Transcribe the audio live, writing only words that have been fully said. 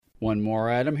One more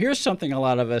item. Here's something a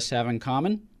lot of us have in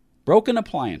common. Broken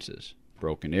appliances.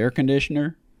 Broken air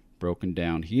conditioner, broken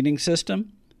down heating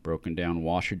system, broken down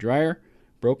washer dryer,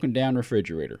 broken down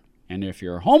refrigerator. And if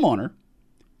you're a homeowner,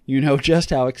 you know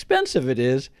just how expensive it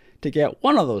is to get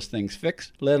one of those things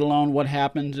fixed, let alone what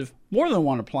happens if more than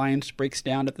one appliance breaks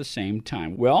down at the same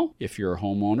time. Well, if you're a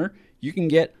homeowner, you can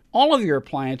get all of your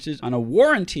appliances on a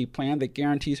warranty plan that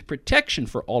guarantees protection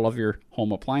for all of your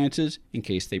home appliances in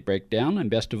case they break down. And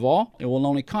best of all, it will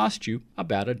only cost you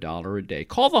about $1 a day.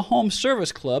 Call the Home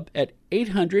Service Club at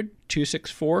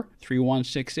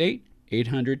 800-264-3168,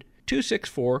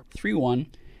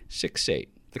 800-264-3168.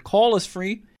 The call is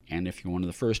free, and if you're one of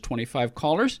the first 25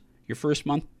 callers, your first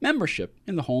month membership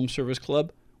in the Home Service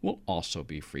Club will also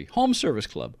be free. Home Service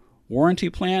Club, warranty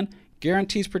plan,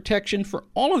 guarantees protection for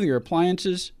all of your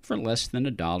appliances for less than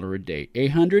 $1 a day.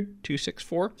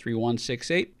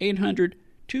 800-264-3168,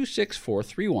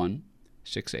 800-264-3168.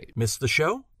 Miss the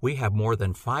show? We have more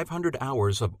than 500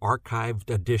 hours of archived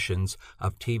editions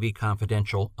of TV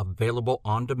Confidential available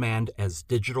on demand as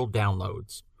digital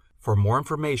downloads. For more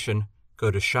information,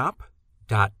 go to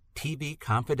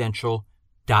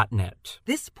shop.tvconfidential.net.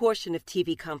 This portion of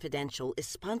TV Confidential is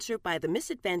sponsored by The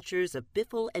Misadventures of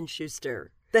Biffle and Schuster,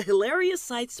 the hilarious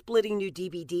side-splitting new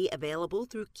DVD available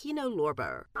through Kino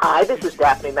Lorber. Hi, this is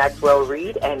Daphne Maxwell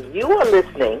Reed, and you are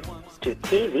listening to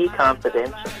TV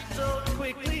Confidential.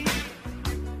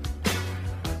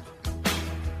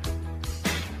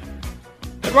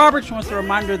 Ed Roberts wants a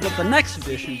reminder that the next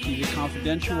edition of TV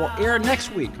Confidential will air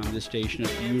next week on this station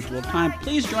at the usual time.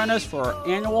 Please join us for our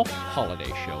annual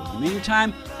holiday show. In the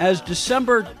meantime, as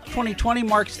December 2020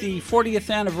 marks the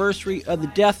 40th anniversary of the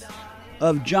death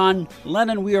of John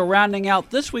Lennon, we are rounding out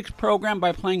this week's program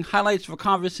by playing highlights of a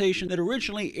conversation that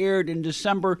originally aired in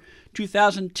December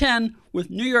 2010 with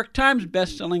New York Times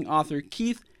bestselling author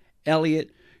Keith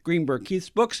Elliott Greenberg. Keith's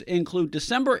books include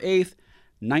December 8th,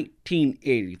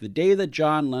 1980, the day that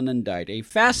John Lennon died, a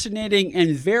fascinating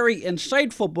and very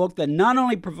insightful book that not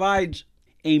only provides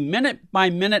a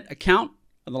minute-by-minute account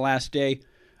of the last day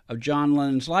of John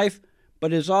Lennon's life,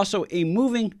 but is also a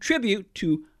moving tribute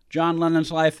to John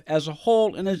Lennon's life as a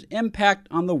whole and his impact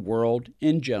on the world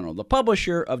in general. The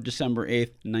publisher of December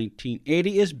 8th,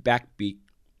 1980 is Backbeat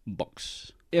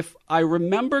Books. If I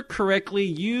remember correctly,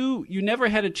 you never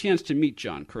had a chance to meet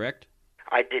John, correct?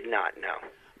 I did not, no.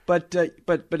 But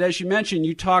as you mentioned,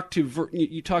 you talked to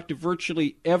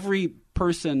virtually every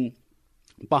person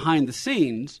behind the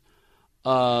scenes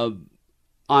on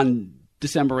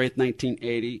December 8th,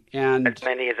 1980, and as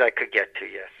many as I could get to,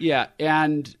 yes. Yeah,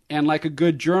 and like a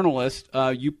good journalist,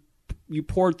 you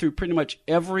poured through pretty much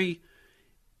every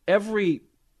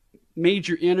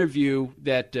major interview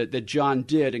that John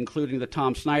did, including the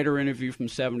Tom Snyder interview from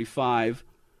 '75,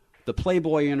 the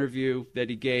Playboy interview that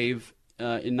he gave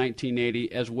in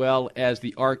 1980, as well as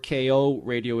the RKO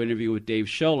radio interview with Dave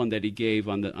Sholin that he gave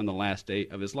on the last day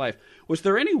of his life. Was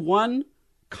there any one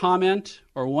comment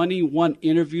or one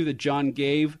interview that John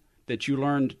gave that you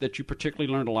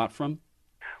particularly learned a lot from?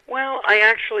 Well, I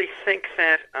actually think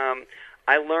that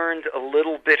I learned a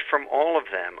little bit from all of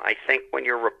them. I think when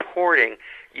you're reporting,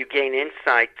 you gain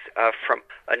insights from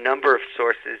a number of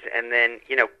sources, and then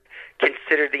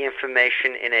consider the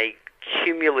information in a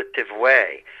cumulative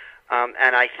way.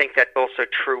 And I think that's also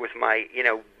true with my,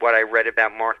 what I read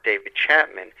about Mark David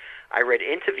Chapman. I read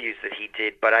interviews that he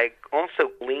did, but I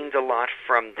also gleaned a lot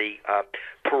from the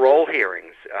parole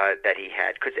hearings that he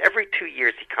had, because every 2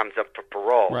 years he comes up for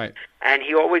parole, right. And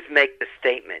he always makes a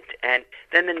statement, and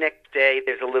then the next day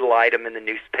there's a little item in the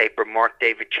newspaper, Mark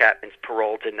David Chapman's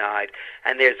parole denied,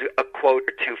 and there's a quote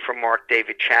or two from Mark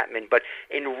David Chapman. But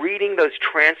in reading those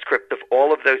transcripts of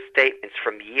all of those statements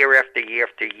from year after year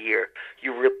after year,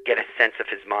 you really get a sense of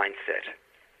his mindset.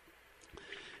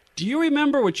 Do you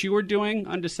remember what you were doing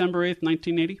on December 8th,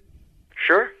 1980?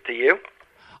 Sure. Do you?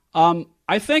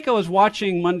 I think I was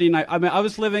watching Monday night. I mean, I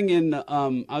was living in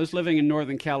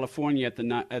Northern California at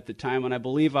the time, and I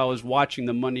believe I was watching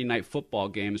the Monday night football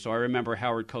game. So I remember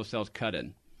Howard Cosell's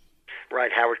cut-in.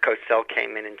 Right. Howard Cosell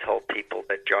came in and told people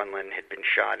that John Lennon had been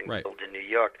shot and right. killed in New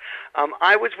York.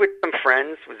 I was with some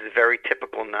friends. It was a very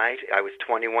typical night. I was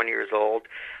 21 years old.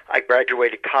 I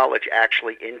graduated college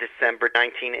actually in December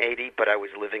 1980, but I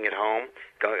was living at home,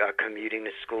 commuting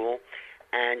to school.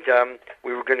 And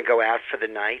we were going to go out for the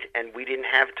night, and we didn't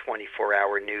have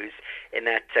 24-hour news in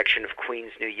that section of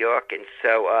Queens, New York. And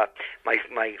so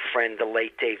my friend, the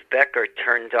late Dave Becker,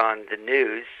 turned on the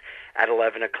news at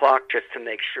 11 o'clock just to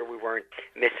make sure we weren't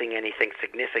missing anything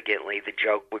significantly. The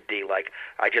joke would be like,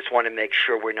 I just want to make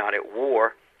sure we're not at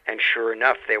war. And sure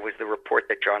enough, there was the report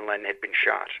that John Lennon had been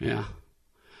shot. Yeah.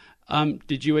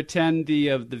 Did you attend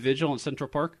the vigil in Central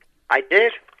Park? I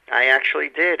did. I actually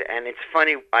did, and it's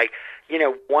funny.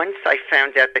 Once I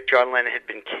found out that John Lennon had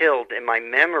been killed, in my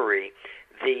memory,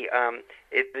 the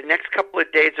next couple of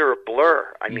days are a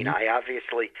blur. I mean, I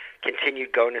obviously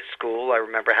continued going to school. I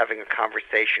remember having a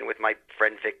conversation with my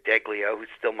friend Vic Deglio, who's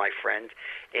still my friend,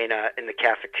 in the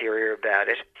cafeteria about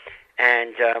it.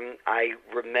 And I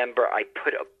remember I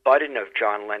put a button of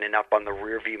John Lennon up on the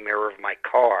rearview mirror of my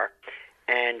car,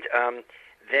 and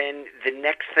then the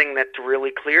next thing that's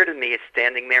really clear to me is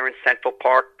standing there in Central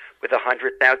Park with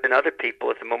 100,000 other people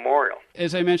at the memorial.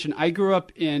 As I mentioned, I grew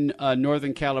up in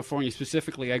Northern California.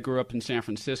 Specifically, I grew up in San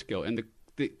Francisco. And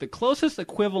the closest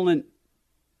equivalent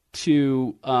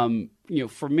to,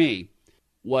 for me,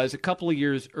 was a couple of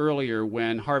years earlier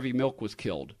when Harvey Milk was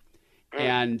killed.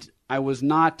 And I was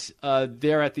not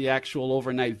there at the actual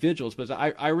overnight vigils, but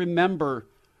I remember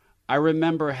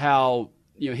how,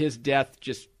 his death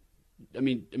just,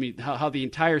 how the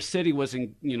entire city was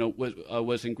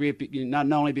was in grief,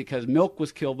 not only because Milk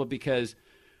was killed, but because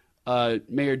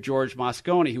Mayor George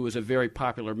Moscone, who was a very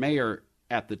popular mayor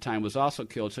at the time, was also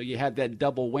killed. So you had that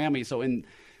double whammy. So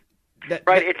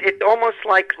it's almost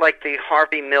like the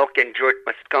Harvey Milk and George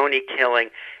Moscone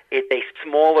killing. It's a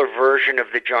smaller version of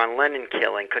the John Lennon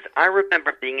killing, because I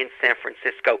remember being in San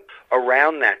Francisco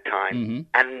around that time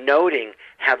and noting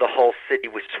how the whole city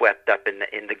was swept up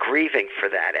in the grieving for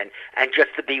that, and just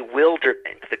the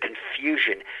bewilderment, the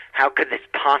confusion. How could this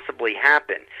possibly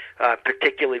happen?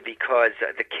 Particularly because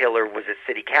the killer was a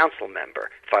city council member,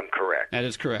 if I'm correct. That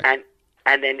is correct.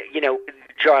 And then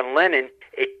John Lennon.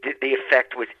 The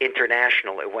effect was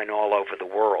international. It went all over the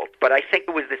world. But I think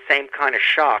it was the same kind of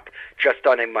shock, just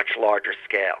on a much larger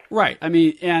scale. Right. I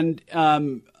mean, and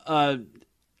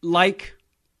like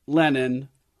Lennon,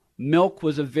 Milk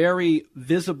was a very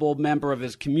visible member of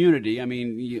his community. I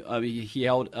mean,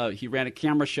 he ran a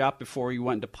camera shop before he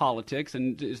went into politics,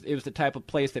 and it was the type of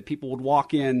place that people would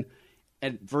walk in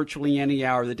at virtually any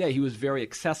hour of the day. He was very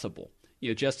accessible.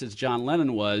 Just as John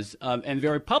Lennon was, and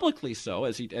very publicly so,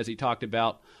 as he talked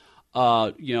about,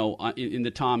 in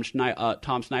the Tom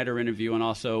Snyder interview, and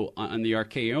also on the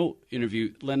RKO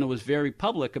interview. Lennon was very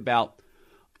public about,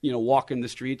 walking the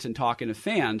streets and talking to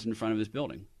fans in front of his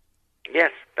building. Yes,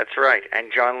 that's right.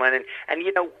 And John Lennon, and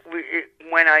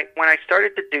when I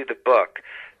started to do the book,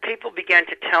 people began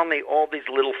to tell me all these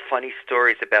little funny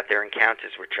stories about their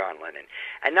encounters with John Lennon.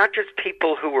 And not just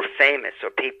people who were famous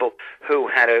or people who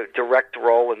had a direct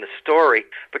role in the story,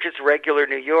 but just regular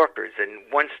New Yorkers. And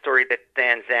one story that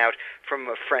stands out from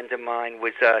a friend of mine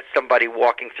was somebody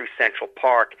walking through Central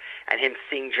Park and him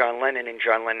seeing John Lennon, and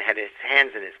John Lennon had his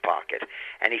hands in his pocket.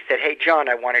 And he said, "Hey, John,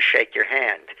 I want to shake your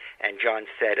hand." And John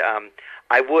said,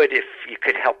 "I would if you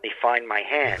could help me find my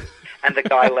hand." And the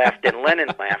guy laughed and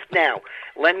Lennon laughed. Now,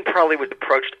 Lennon probably was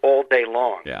approached all day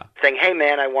long, saying, "Hey,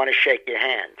 man, I want to shake your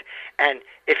hand." And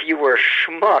if you were a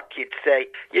schmuck, you'd say,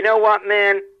 "You know what,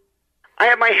 man? I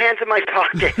have my hands in my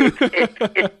pocket.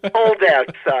 It's cold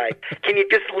outside. Can you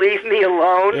just leave me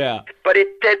alone?" Yeah. But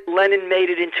instead, Lennon made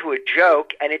it into a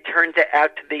joke, and it turned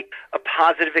out to be a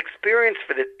positive experience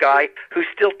for this guy who's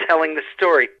still telling the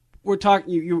story. We're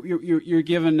talking. You're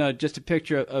given just a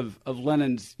picture of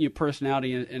Lennon's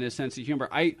personality and his sense of humor.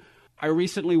 I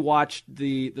recently watched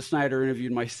the Snyder interview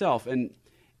myself, and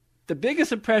the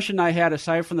biggest impression I had,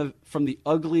 aside from the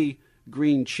ugly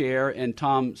green chair and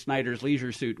Tom Snyder's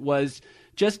leisure suit, was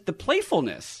just the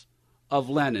playfulness of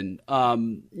Lennon.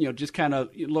 Just kind of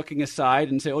looking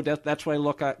aside and say, "Oh, that's what I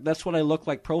look at. That's what I look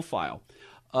like." Profile.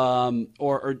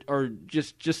 Or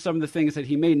just some of the things that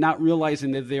he made, not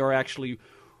realizing that they were actually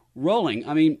rolling.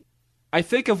 I mean, I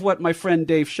think of what my friend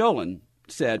Dave Sholin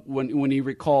said when he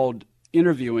recalled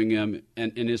interviewing him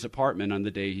in his apartment on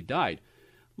the day he died.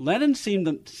 Lennon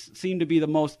seemed to be the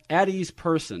most at ease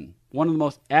person, one of the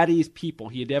most at ease people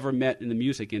he had ever met in the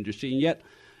music industry. And yet,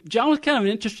 John was kind of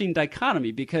an interesting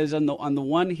dichotomy, because on the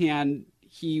one hand,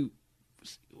 he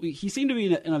seemed to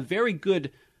be in a very good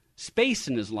space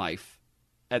in his life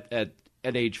at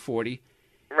age 40.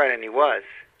 Right, and he was.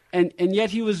 And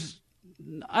yet he was,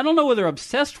 I don't know whether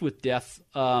obsessed with death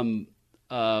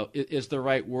is the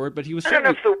right word, but he was. I don't know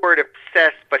if the word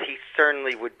obsessed, but he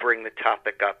certainly would bring the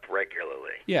topic up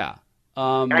regularly. Yeah,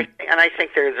 and I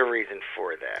think there's a reason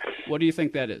for that. What do you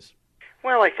think that is?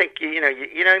 Well, I think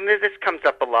this comes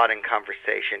up a lot in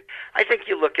conversation. I think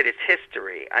you look at his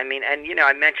history. I mean, and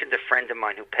I mentioned a friend of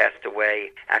mine who passed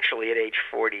away actually at age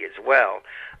 40 as well.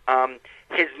 And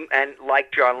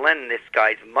like John Lennon, this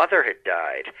guy's mother had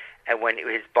died, and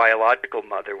his biological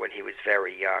mother, when he was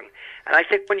very young. And I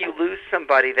think when you lose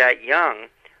somebody that young,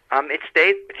 It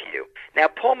stayed with you. Now,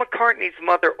 Paul McCartney's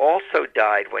mother also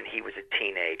died when he was a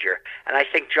teenager, and I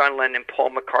think John Lennon and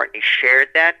Paul McCartney shared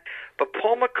that. But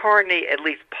Paul McCartney, at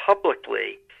least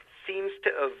publicly, seems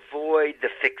to avoid the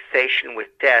fixation with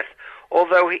death.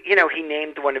 Although, he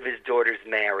named one of his daughters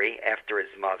Mary after his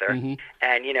mother. Mm-hmm.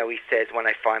 And, he says, when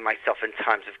I find myself in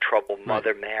times of trouble,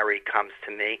 Mother Mary comes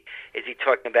to me. Is he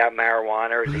talking about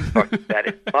marijuana or is he talking about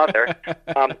his mother?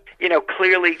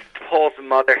 Clearly Paul's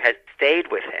mother has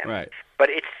stayed with him. Right. But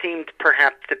it seemed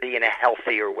perhaps to be in a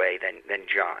healthier way than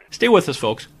John. Stay with us,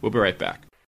 folks. We'll be right back.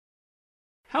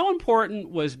 How important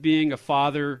was being a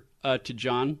father to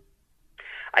John?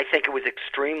 I think it was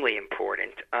extremely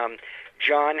important.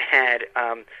 John had,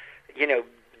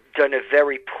 done a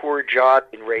very poor job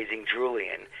in raising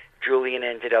Julian. Julian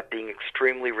ended up being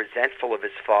extremely resentful of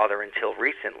his father until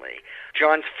recently.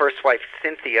 John's first wife,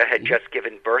 Cynthia, had just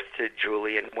given birth to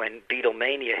Julian when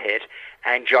Beatlemania hit,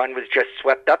 and John was just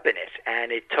swept up in it.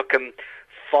 And it took him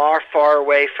far, far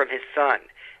away from his son.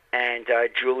 And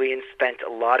Julian spent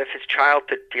a lot of his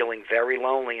childhood feeling very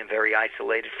lonely and very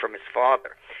isolated from his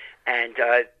father. And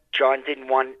John didn't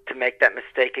want to make that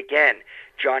mistake again.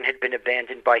 John had been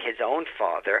abandoned by his own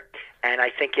father, and I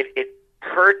think it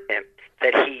hurt him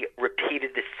that he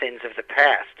repeated the sins of the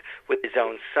past with his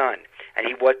own son, and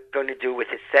he wasn't going to do with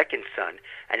his second son.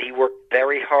 And he worked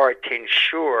very hard to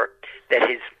ensure that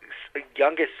his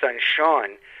youngest son, Sean,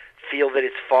 feel that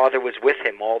his father was with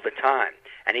him all the time.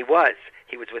 And he was.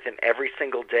 He was with him every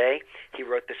single day. He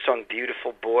wrote the song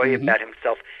Beautiful Boy about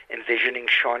himself envisioning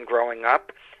Sean growing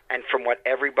up. And from what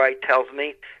everybody tells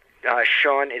me,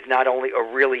 Sean is not only a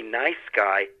really nice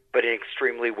guy, but an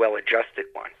extremely well-adjusted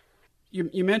one.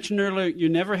 You mentioned earlier you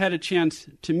never had a chance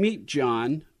to meet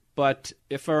John, but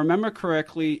if I remember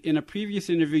correctly, in a previous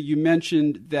interview you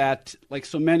mentioned that, like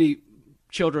so many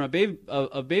children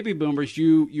of baby boomers,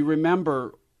 you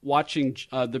remember watching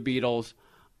the Beatles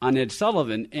on Ed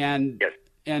Sullivan, and yes.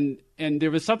 and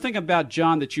there was something about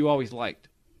John that you always liked.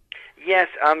 Yes,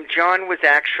 John was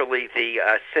actually the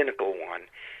cynical one,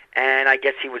 and I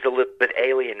guess he was a little bit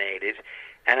alienated,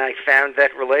 and I found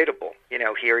that relatable.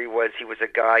 Here he was a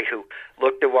guy who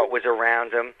looked at what was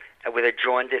around him with a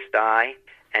jaundiced eye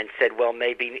and said, well,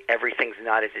 maybe everything's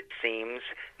not as it seems.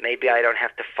 Maybe I don't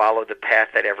have to follow the path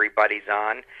that everybody's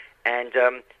on. And,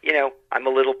 I'm a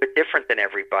little bit different than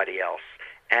everybody else.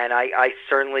 And I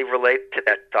certainly relate to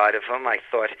that side of him. I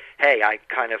thought, hey, I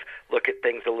kind of look at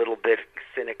things a little bit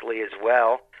cynically as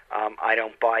well. I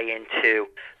don't buy into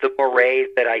the mores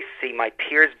that I see my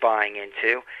peers buying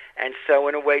into. And so,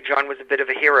 in a way, John was a bit of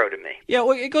a hero to me. Yeah,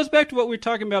 well, it goes back to what we were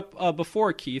talking about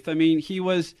before, Keith. I mean, he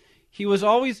was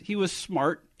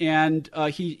smart, and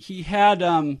he had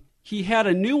a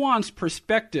nuanced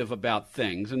perspective about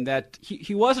things, and that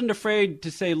he wasn't afraid to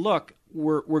say, look,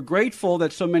 we're grateful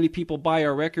that so many people buy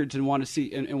our records and want to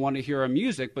see and want to hear our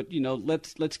music, but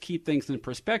let's keep things in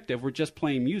perspective. We're just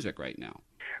playing music right now.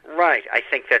 Right. I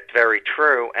think that's very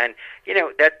true. And,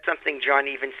 that's something John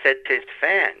even said to his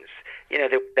fans.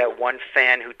 That one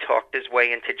fan who talked his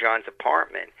way into John's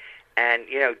apartment. And,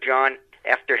 John,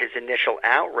 after his initial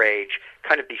outrage,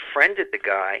 kind of befriended the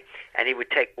guy, and he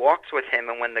would take walks with him.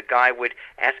 And when the guy would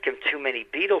ask him too many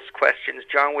Beatles questions,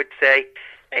 John would say,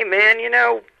 hey, man,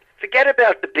 forget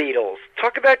about the Beatles.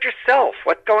 Talk about yourself.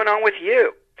 What's going on with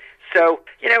you? So,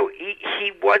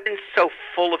 he wasn't so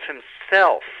full of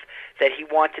himself that he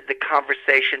wanted the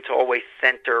conversation to always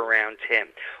center around him,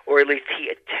 or at least he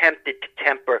attempted to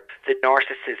temper the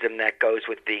narcissism that goes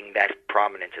with being that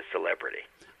prominent a celebrity.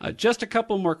 Just a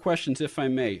couple more questions, if I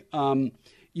may.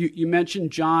 You mentioned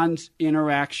John's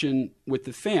interaction with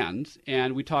the fans,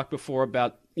 and we talked before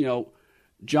about,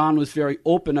 John was very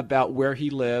open about where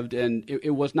he lived, and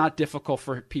it was not difficult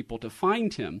for people to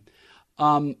find him.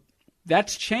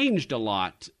 That's changed a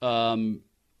lot.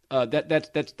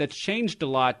 That's changed a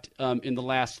lot in the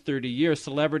last 30 years.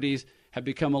 Celebrities have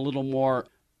become a little more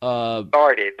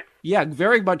guarded. Yeah,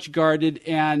 very much guarded,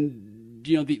 and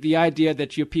the idea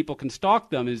that people can stalk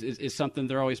them is something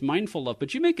they're always mindful of.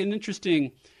 But you make an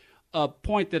interesting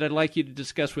point that I'd like you to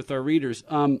discuss with our readers.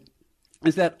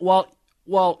 Is that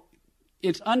while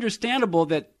it's understandable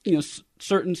that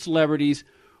certain celebrities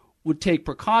would take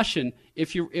precaution,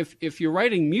 if you're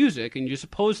writing music and you're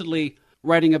supposedly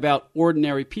writing about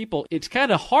ordinary people, it's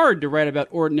kind of hard to write about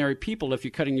ordinary people if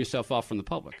you're cutting yourself off from the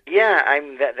public. Yeah,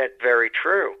 that's very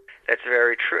true. That's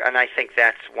very true, and I think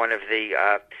that's one of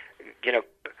the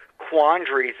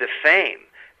quandaries of fame.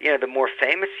 the more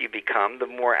famous you become, the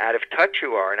more out of touch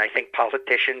you are. And I think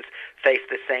politicians face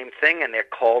the same thing, and they're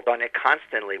called on it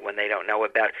constantly when they don't know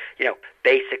about,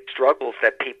 basic struggles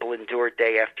that people endure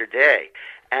day after day.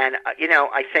 And,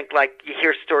 I think, like, you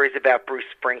hear stories about Bruce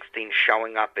Springsteen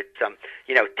showing up at some,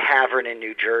 tavern in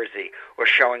New Jersey, or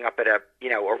showing up at an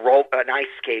ice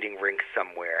skating rink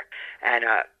somewhere. And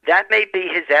that may be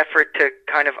his effort to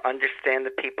kind of understand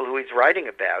the people who he's writing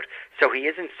about, so he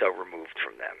isn't so removed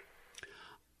from them.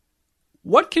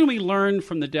 What can we learn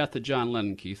from the death of John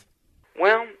Lennon, Keith?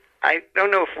 Well, I don't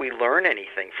know if we learn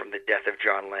anything from the death of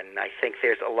John Lennon. I think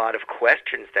there's a lot of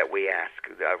questions that we ask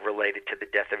related to the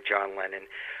death of John Lennon.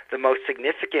 The most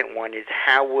significant one is,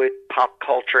 how would pop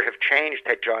culture have changed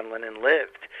had John Lennon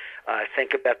lived?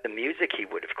 Think about the music he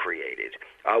would have created.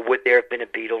 Would there have been a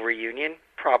Beatle reunion?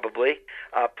 Probably.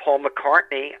 Paul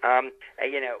McCartney,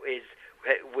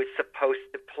 was supposed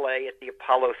to play at the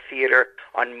Apollo Theater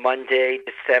on Monday,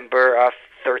 December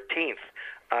 13th.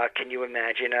 Can you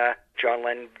imagine John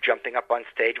Lennon jumping up on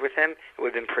stage with him? It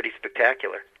would have been pretty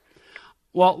spectacular.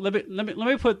 Well, let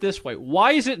me put it this way.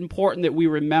 Why is it important that we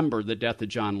remember the death of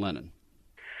John Lennon?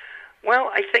 Well,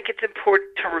 I think it's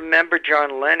important to remember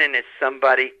John Lennon as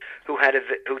somebody who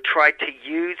tried to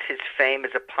use his fame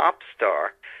as a pop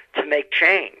star to make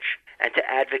change and to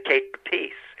advocate for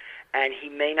peace. And he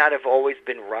may not have always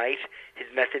been right. His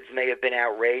methods may have been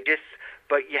outrageous.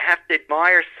 But you have to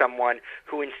admire someone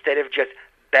who, instead of just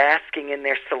basking in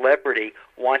their celebrity,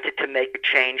 wanted to make a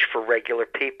change for regular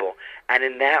people. And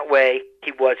in that way,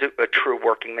 he was a true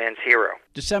working man's hero.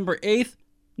 December 8th,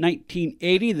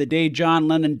 1980, the day John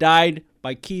Lennon died,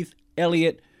 by Keith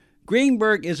Elliott.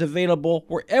 Greenberg is available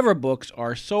wherever books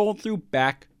are sold through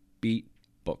Backbeat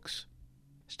Books.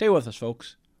 Stay with us,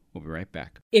 folks. We'll be right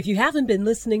back. If you haven't been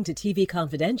listening to TV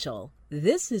Confidential,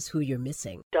 this is who you're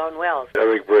missing. Don Wells.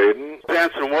 Eric Braden.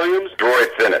 Danson Williams. Troy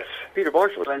Finnis. Peter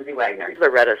Marshall. Lindsay Wagner.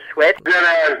 Loretta Swit. Ben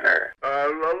Asner. A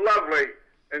lovely,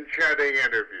 enchanting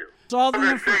interview. It's all the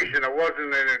conversation. It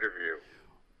wasn't an interview.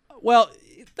 Well,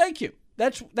 thank you.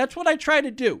 That's what I try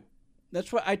to do.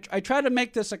 That's what I try to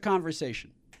make this a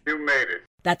conversation. You made it.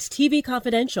 That's TV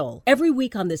Confidential, every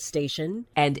week on this station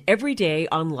and every day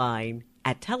online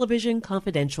at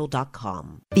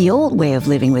televisionconfidential.com. The old way of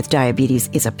living with diabetes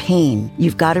is a pain.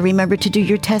 You've got to remember to do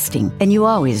your testing, and you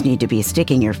always need to be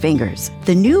sticking your fingers.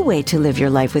 The new way to live your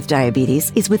life with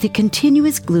diabetes is with a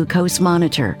continuous glucose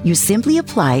monitor. You simply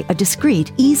apply a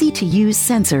discreet, easy-to-use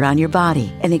sensor on your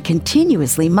body, and it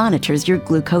continuously monitors your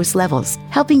glucose levels,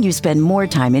 helping you spend more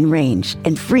time in range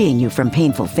and freeing you from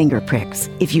painful finger pricks.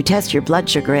 If you test your blood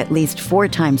sugar at least 4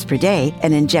 times per day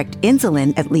and inject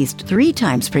insulin at least 3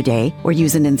 times per day, or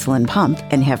use an insulin pump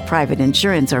and have private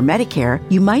insurance or Medicare,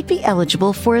 you might be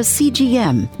eligible for a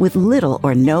CGM with little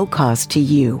or no cost to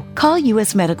you. Call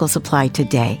U.S. Medical Supply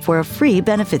today for a free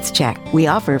benefits check. We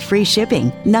offer free shipping,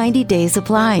 90-day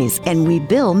supplies, and we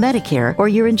bill Medicare or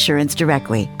your insurance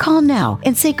directly. Call now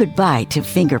and say goodbye to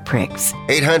finger pricks.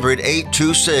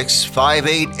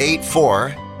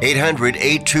 800-826-5884.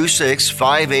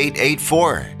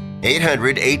 800-826-5884.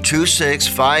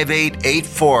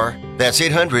 800-826-5884. That's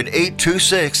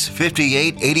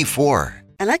 800-826-5884.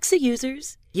 Alexa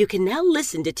users, you can now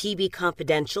listen to TV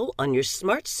Confidential on your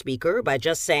smart speaker by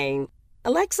just saying,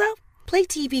 "Alexa, play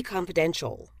TV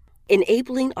Confidential."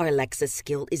 Enabling our Alexa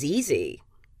skill is easy.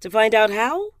 To find out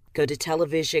how, go to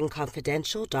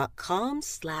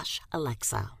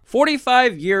televisionconfidential.com/Alexa.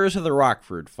 45 Years of the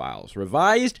Rockford Files,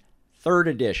 revised 3rd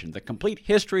edition. The complete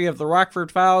history of the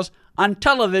Rockford Files on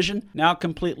television, now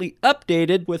completely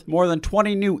updated with more than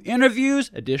 20 new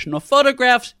interviews, additional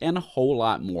photographs, and a whole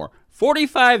lot more.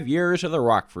 45 Years of the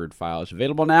Rockford Files,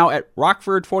 available now at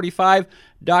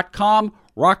rockford45.com,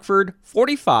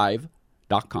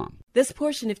 rockford45.com. This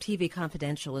portion of TV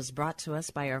Confidential is brought to us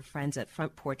by our friends at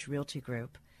Front Porch Realty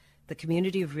Group, the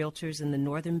community of realtors in the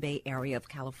Northern Bay area of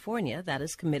California that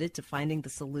is committed to finding the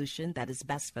solution that is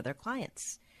best for their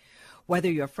clients. Whether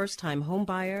you're a first-time home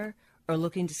buyer or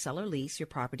looking to sell or lease your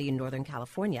property in Northern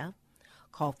California,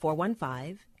 call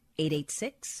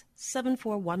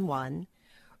 415-886-7411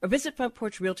 or visit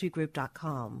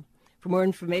frontporchrealtygroup.com for more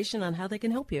information on how they can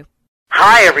help you.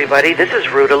 Hi, everybody. This is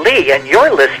Ruta Lee, and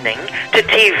you're listening to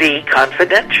TV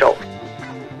Confidential.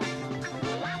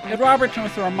 Ed Robertson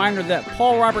with a reminder that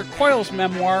Paul Robert Coyle's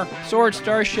memoir, Swords,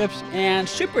 Starships, and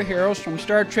Superheroes from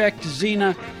Star Trek to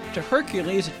Xena to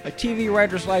Hercules, a TV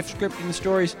writer's life scripting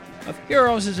stories of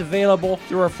heroes, is available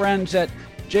through our friends at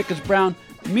Jacobs Brown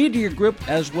Media Group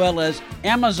as well as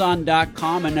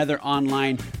Amazon.com and other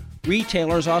online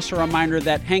retailers. Also a reminder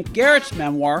that Hank Garrett's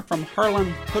memoir, From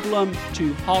Harlem Hoodlum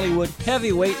to Hollywood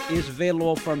Heavyweight, is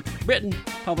available from written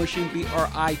Publishing,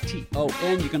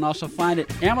 Briton. You can also find it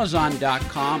at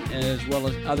Amazon.com as well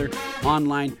as other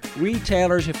online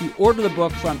retailers. If you order the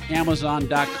book from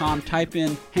Amazon.com, type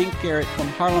in Hank Garrett From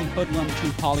Harlem Hoodlum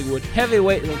to Hollywood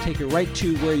Heavyweight. It'll take you right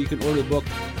to where you can order the book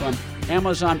from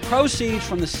Amazon. Proceeds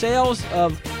from the sales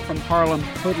of From Harlem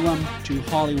Hoodlum to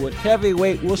Hollywood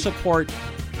Heavyweight will support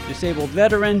disabled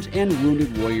veterans and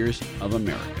wounded warriors of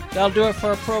America. That'll do it for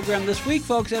our program this week,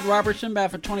 folks. Ed Robertson,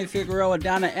 back for Tony Figueroa,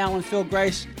 Donna Allen, Phil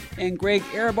Grice, and Greg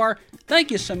Ehrbar. Thank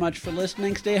you so much for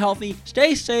listening. Stay healthy,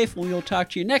 stay safe, and we'll talk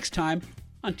to you next time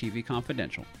on TV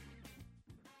Confidential.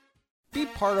 Be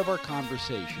part of our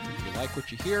conversation. If you like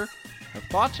what you hear, have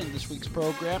thoughts on this week's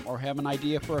program, or have an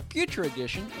idea for a future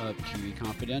edition of TV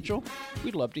Confidential,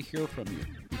 we'd love to hear from you.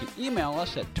 You can email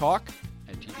us at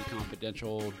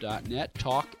talk@tvconfidential.net,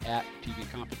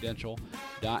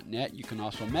 talk@tvconfidential.net. You can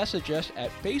also message us at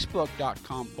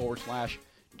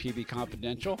facebook.com/TV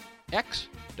Confidential,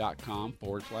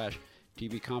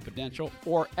 x.com/TV Confidential,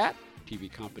 or at TV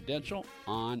Confidential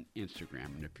on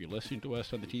Instagram. And if you're listening to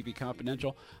us on the TV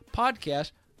Confidential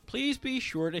podcast, please be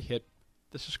sure to hit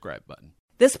the subscribe button.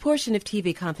 This portion of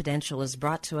TV Confidential is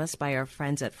brought to us by our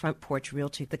friends at Front Porch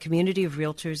Realty, the community of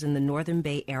realtors in the Northern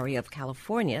Bay area of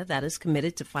California that is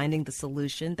committed to finding the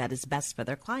solution that is best for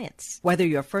their clients. Whether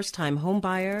you're a first-time home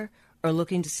buyer or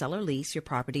looking to sell or lease your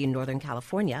property in Northern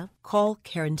California, call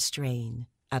Karen Strain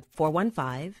at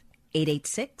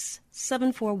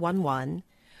 415-886-7411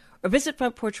 or visit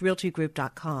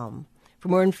frontporchrealtygroup.com for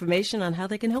more information on how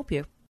they can help you.